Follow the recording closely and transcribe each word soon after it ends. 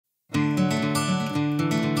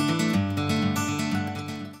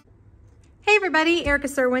everybody, Erica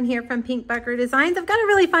Serwin here from Pink Bucker Designs. I've got a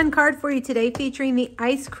really fun card for you today featuring the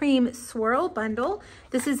Ice Cream Swirl bundle.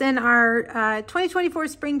 This is in our 2024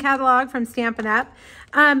 spring catalog from Stampin Up.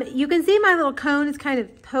 You can see my little cone is kind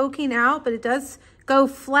of poking out, but it does go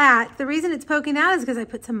flat. The reason it's poking out is because I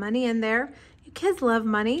put some money in there. You kids love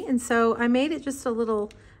money, and so I made it just a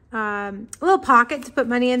little pocket to put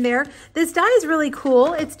money in there. This die is really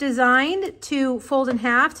cool. It's designed to fold in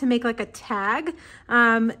half to make like a tag.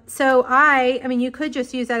 So I mean, you could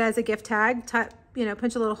just use that as a gift tag,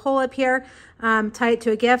 punch a little hole up here, tie it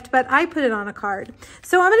to a gift, but I put it on a card.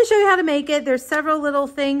 So I'm going to show you how to make it. There's several little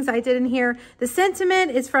things I did in here. The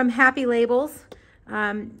sentiment is from Happy Labels.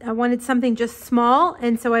 I wanted something just small,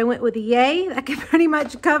 and so I went with a yay. That could pretty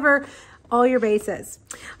much cover all your bases.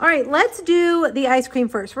 All right, let's do the ice cream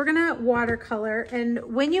first. We're gonna watercolor, and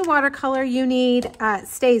when you watercolor, you need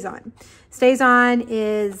StazOn. StazOn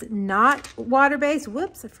is not water-based.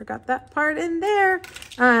 Whoops, I forgot that part in there.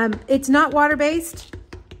 It's not water-based.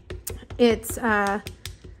 It's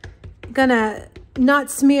gonna not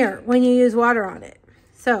smear when you use water on it.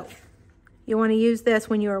 So you wanna use this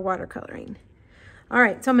when you are watercoloring. All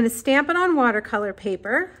right, so I'm gonna stamp it on watercolor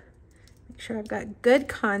paper. Make sure I've got good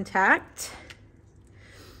contact.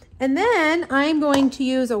 And then I'm going to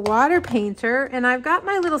use a water painter, and I've got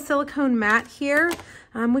my little silicone mat here.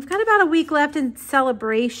 We've got about a week left in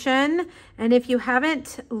Celebration, and if you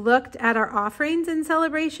haven't looked at our offerings in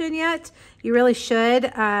Celebration yet, you really should.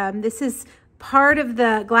 This is part of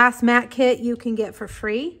the glass mat kit you can get for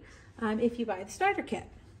free if you buy the starter kit.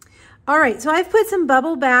 All right, so I've put some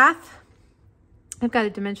bubble bath. I've got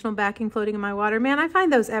a dimensional backing floating in my water. Man, I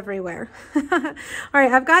find those everywhere. All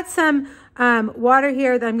right, I've got some water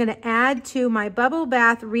here that I'm gonna add to my bubble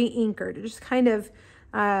bath re-inker to just kind of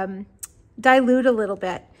dilute a little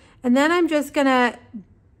bit. And then I'm just gonna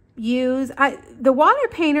use, the water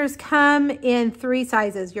painters come in 3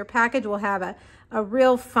 sizes. Your package will have a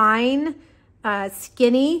real fine,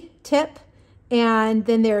 skinny tip. And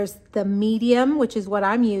then there's the medium, which is what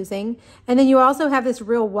I'm using. And then you also have this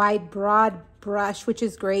real wide, broad brush, which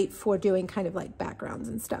is great for doing kind of like backgrounds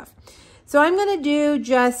and stuff. So I'm gonna do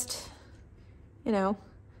just, a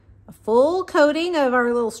full coating of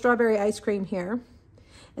our little strawberry ice cream here.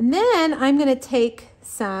 And then I'm gonna take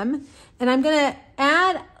some, and I'm gonna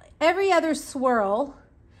add every other swirl.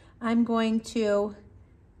 I'm going to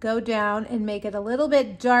go down and make it a little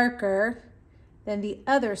bit darker than the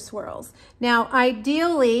other swirls. Now,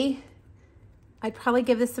 ideally, I'd probably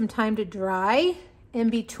give this some time to dry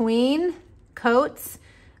in between coats,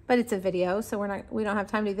 but it's a video, so we don't have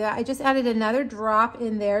time to do that. I just added another drop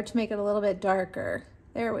in there to make it a little bit darker.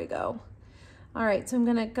 There we go. All right, so I'm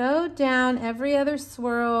gonna go down every other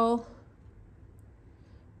swirl.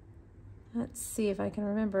 Let's see if I can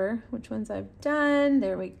remember which ones I've done.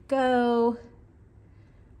 There we go,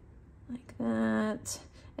 like that.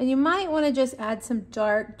 And you might wanna just add some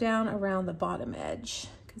dark down around the bottom edge,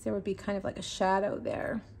 because there would be kind of like a shadow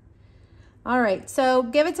there. All right, so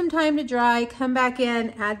give it some time to dry, come back in,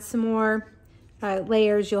 add some more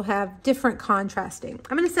layers. You'll have different contrasting.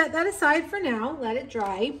 I'm gonna set that aside for now, let it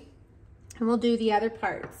dry, and we'll do the other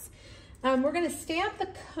parts. We're gonna stamp the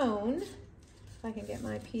cone. If I can get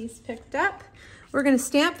my piece picked up. We're gonna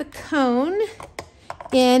stamp the cone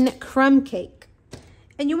in crumb cake.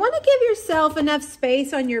 And you wanna give yourself enough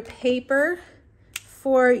space on your paper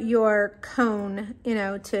for your cone,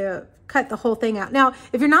 to cut the whole thing out. Now,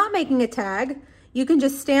 if you're not making a tag, you can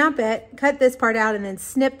just stamp it, cut this part out, and then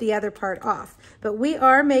snip the other part off. But we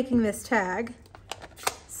are making this tag,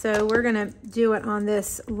 so we're gonna do it on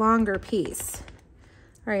this longer piece.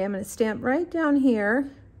 All right, I'm gonna stamp right down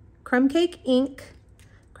here, crumb cake ink,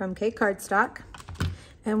 crumb cake cardstock,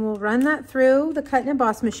 and we'll run that through the cut and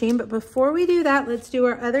emboss machine. But before we do that, let's do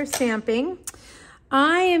our other stamping.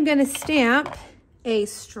 I am gonna stamp a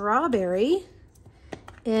strawberry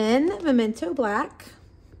in Memento Black.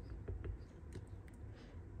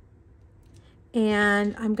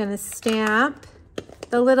 And I'm gonna stamp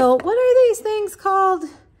the little, what are these things called?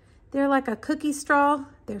 They're like a cookie straw.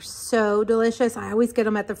 They're so delicious. I always get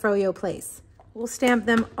them at the Froyo place. We'll stamp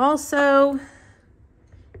them also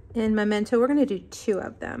in Memento. We're gonna do 2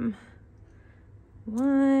 of them.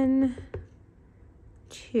 1,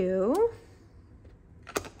 2.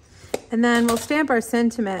 And then we'll stamp our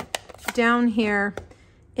sentiment down here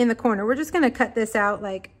in the corner. We're just gonna cut this out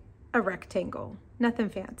like a rectangle, nothing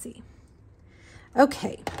fancy.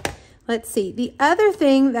 Okay, let's see. The other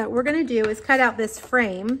thing that we're gonna do is cut out this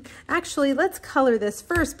frame. Actually, let's color this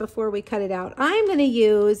first before we cut it out. I'm gonna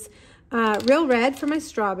use Real Red for my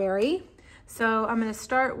strawberry. So I'm gonna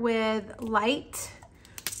start with light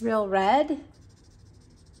Real Red.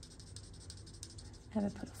 I'm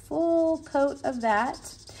gonna put a full coat of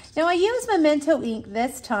that. Now I use Memento ink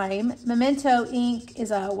this time. Memento ink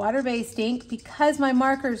is a water-based ink because my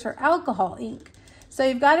markers are alcohol ink. So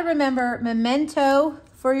you've got to remember Memento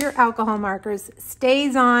for your alcohol markers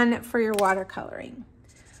stays on for your watercoloring.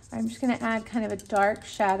 I'm just gonna add kind of a dark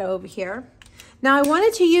shadow over here. Now I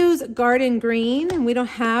wanted to use Garden Green, and we don't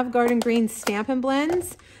have Garden Green Stampin'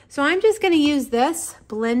 Blends. So I'm just gonna use this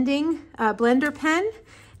blender pen,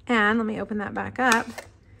 and let me open that back up.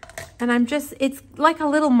 And it's like a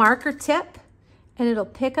little marker tip, and it'll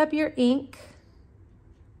pick up your ink.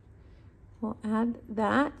 We'll add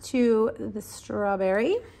that to the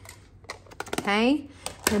strawberry, okay?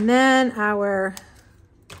 And then our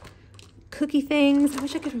cookie things, I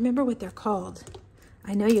wish I could remember what they're called.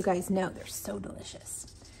 I know you guys know, they're so delicious.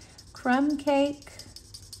 Crumb cake.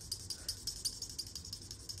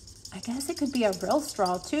 I guess it could be a real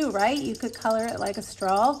straw too, right? You could color it like a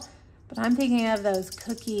straw, but I'm thinking of those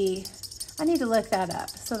cookie, I need to look that up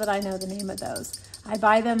so that I know the name of those. I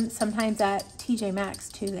buy them sometimes at TJ Maxx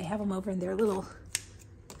too. They have them over in their little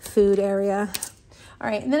food area. All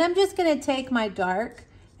right, and then I'm just gonna take my dark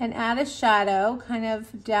and add a shadow kind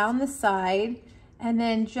of down the side, and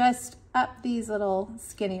then just up these little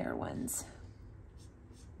skinnier ones.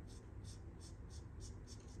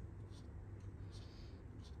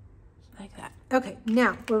 Like that. Okay,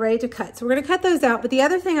 now we're ready to cut. So we're gonna cut those out, but the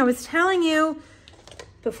other thing I was telling you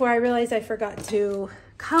before I realized I forgot to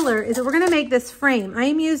color is that we're gonna make this frame. I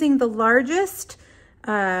am using the largest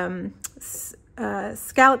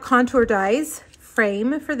scallop contour dies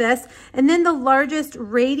frame for this, and then the largest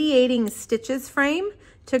radiating stitches frame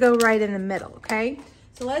to go right in the middle, okay?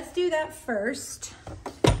 So let's do that first.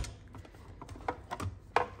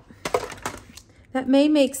 That may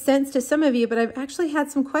make sense to some of you, but I've actually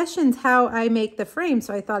had some questions how I make the frame,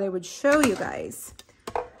 so I thought I would show you guys.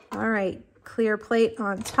 All right, clear plate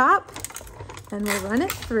on top, and we'll run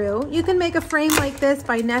it through. You can make a frame like this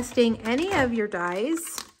by nesting any of your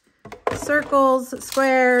dies, circles,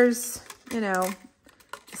 squares, you know,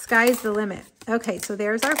 the sky's the limit. Okay, so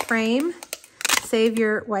there's our frame. Save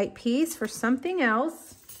your white piece for something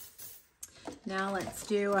else. Now let's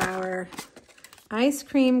do our ice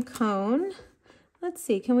cream cone. Let's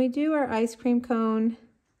see, can we do our ice cream cone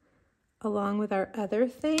along with our other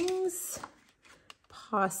things?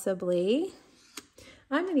 Possibly.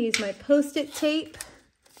 I'm going to use my Post-it tape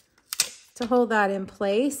to hold that in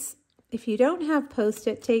place. If you don't have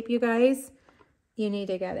Post-it tape, you guys, you need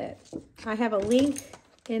to get it. I have a link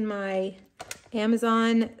in my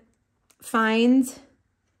Amazon finds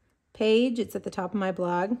page. It's at the top of my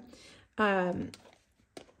blog.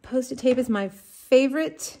 Post-it tape is my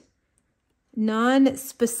favorite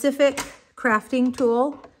non-specific crafting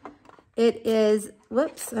tool. It is,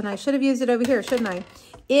 whoops, and I should have used it over here, shouldn't I?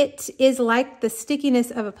 It is like the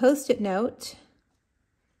stickiness of a Post-it note,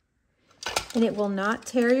 and it will not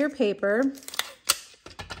tear your paper,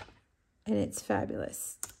 and it's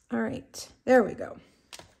fabulous. All right, there we go.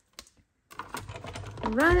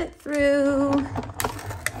 Run it through.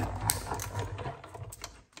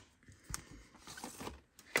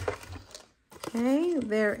 Okay,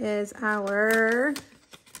 there is our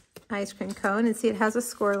ice cream cone, and see it has a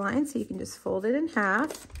score line, so you can just fold it in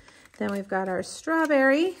half. Then we've got our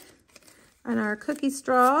strawberry and our cookie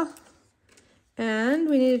straw, and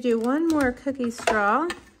we need to do one more cookie straw.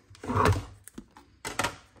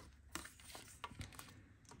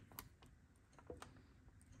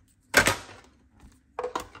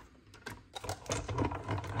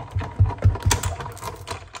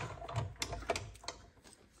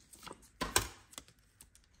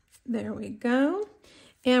 There we go.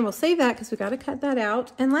 And we'll save that because we got to cut that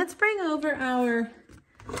out. And let's bring over our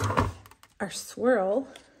swirl,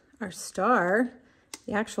 our star,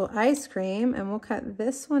 the actual ice cream, and we'll cut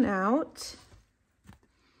this one out.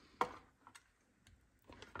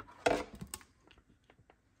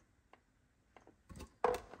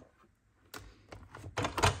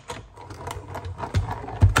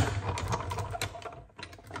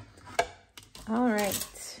 All right.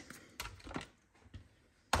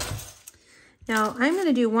 Now I'm going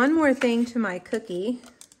to do one more thing to my cookie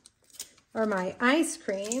or my ice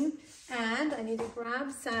cream, and I need to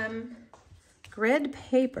grab some grid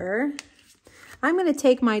paper. I'm going to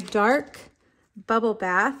take my dark bubble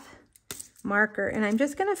bath marker, and I'm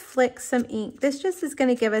just going to flick some ink. This just is going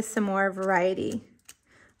to give us some more variety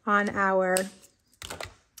on our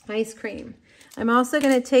ice cream. I'm also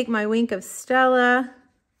going to take my Wink of Stella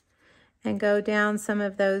and go down some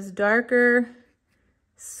of those darker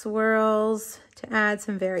swirls to add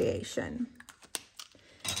some variation.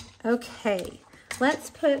 Okay,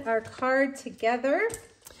 let's put our card together.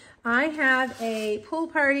 I have a pool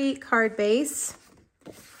party card base,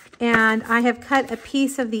 and I have cut a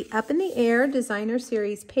piece of the Up in the Air Designer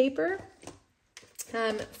Series paper,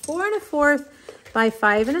 4 1/4 by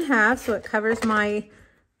 5 1/2, so it covers my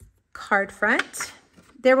card front.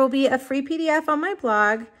 There will be a free PDF on my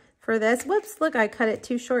blog for this. Whoops, look, I cut it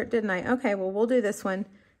too short, didn't I? Okay, well, we'll do this one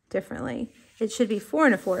differently. It should be 4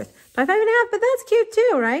 1/4 by 5 1/2, but that's cute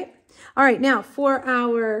too, right? All right, now for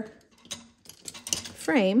our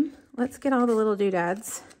frame, let's get all the little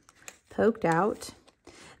doodads poked out.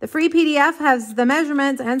 The free PDF has the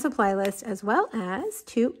measurements and supply list, as well as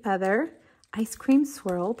 2 other Ice Cream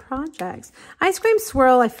Swirl projects. Ice Cream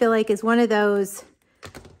Swirl, I feel like, is one of those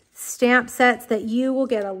stamp sets that you will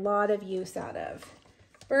get a lot of use out of.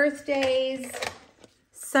 Birthdays,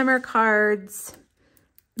 summer cards,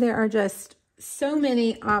 there are just so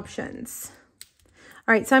many options.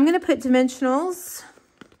 All right, so I'm going to put dimensionals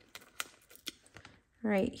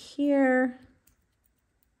right here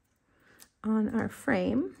on our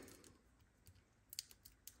frame.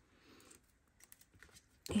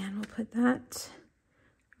 And we'll put that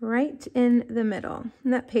right in the middle.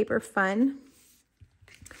 Isn't that paper fun?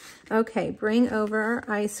 Okay, bring over our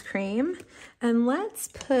ice cream. And let's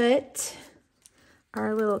put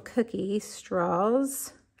our little cookie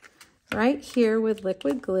straws right here with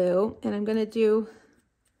liquid glue. And I'm going to do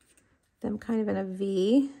them kind of in a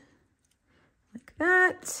V, like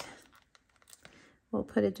that. We'll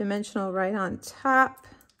put a dimensional right on top.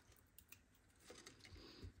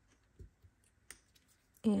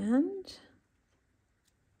 And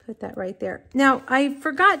put that right there. Now, I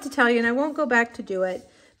forgot to tell you, and I won't go back to do it,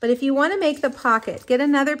 but if you want to make the pocket, get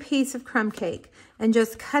another piece of crumb cake and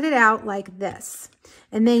just cut it out like this.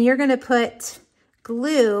 And then you're going to put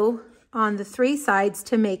glue on the 3 sides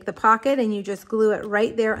to make the pocket, and you just glue it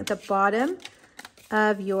right there at the bottom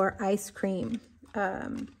of your ice cream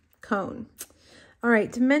cone. All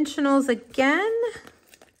right, dimensionals again.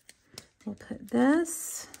 We'll put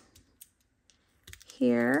this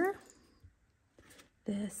here,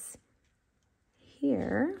 this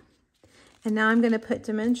here. And now I'm going to put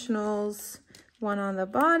dimensionals, one on the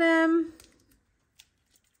bottom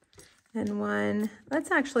and one,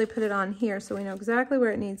 let's actually put it on here so we know exactly where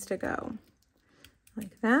it needs to go.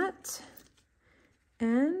 Like that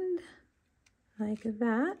and like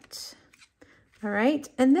that. All right,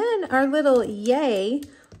 and then our little yay,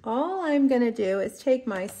 all I'm going to do is take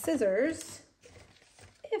my scissors,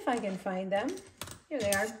 if I can find them. Here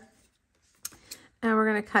they are. And we're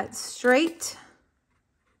going to cut straight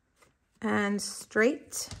and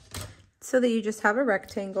straight so that you just have a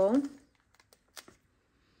rectangle.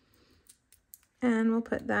 And we'll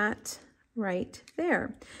put that right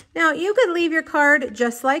there. Now, you could leave your card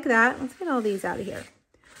just like that. Let's get all these out of here.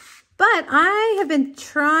 But I have been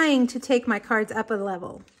trying to take my cards up a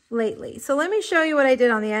level lately. So let me show you what I did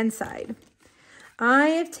on the inside. I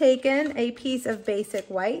have taken a piece of basic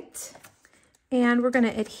white, and we're going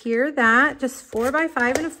to adhere that just 4 by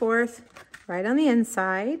 5 1/4 right on the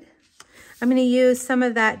inside. I'm going to use some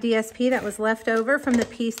of that DSP that was left over from the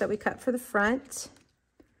piece that we cut for the front.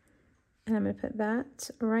 And I'm going to put that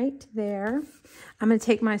right there. I'm going to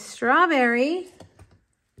take my strawberry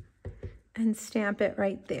and stamp it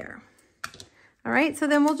right there. All right, so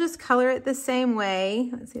then we'll just color it the same way.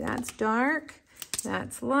 Let's see, that's dark,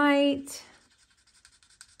 that's light.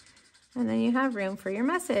 And then you have room for your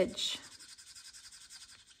message.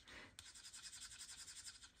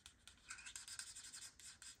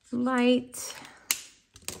 Light,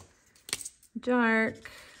 dark,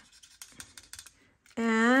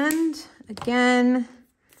 and again,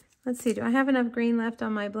 let's see, do I have enough green left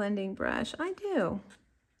on my blending brush? I do.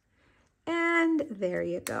 And there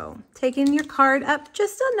you go. Taking your card up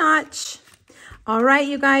just a notch. All right,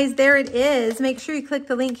 you guys, there it is. Make sure you click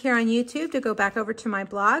the link here on YouTube to go back over to my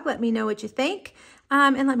blog. Let me know what you think,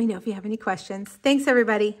 and let me know if you have any questions. Thanks,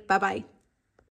 everybody. Bye-bye.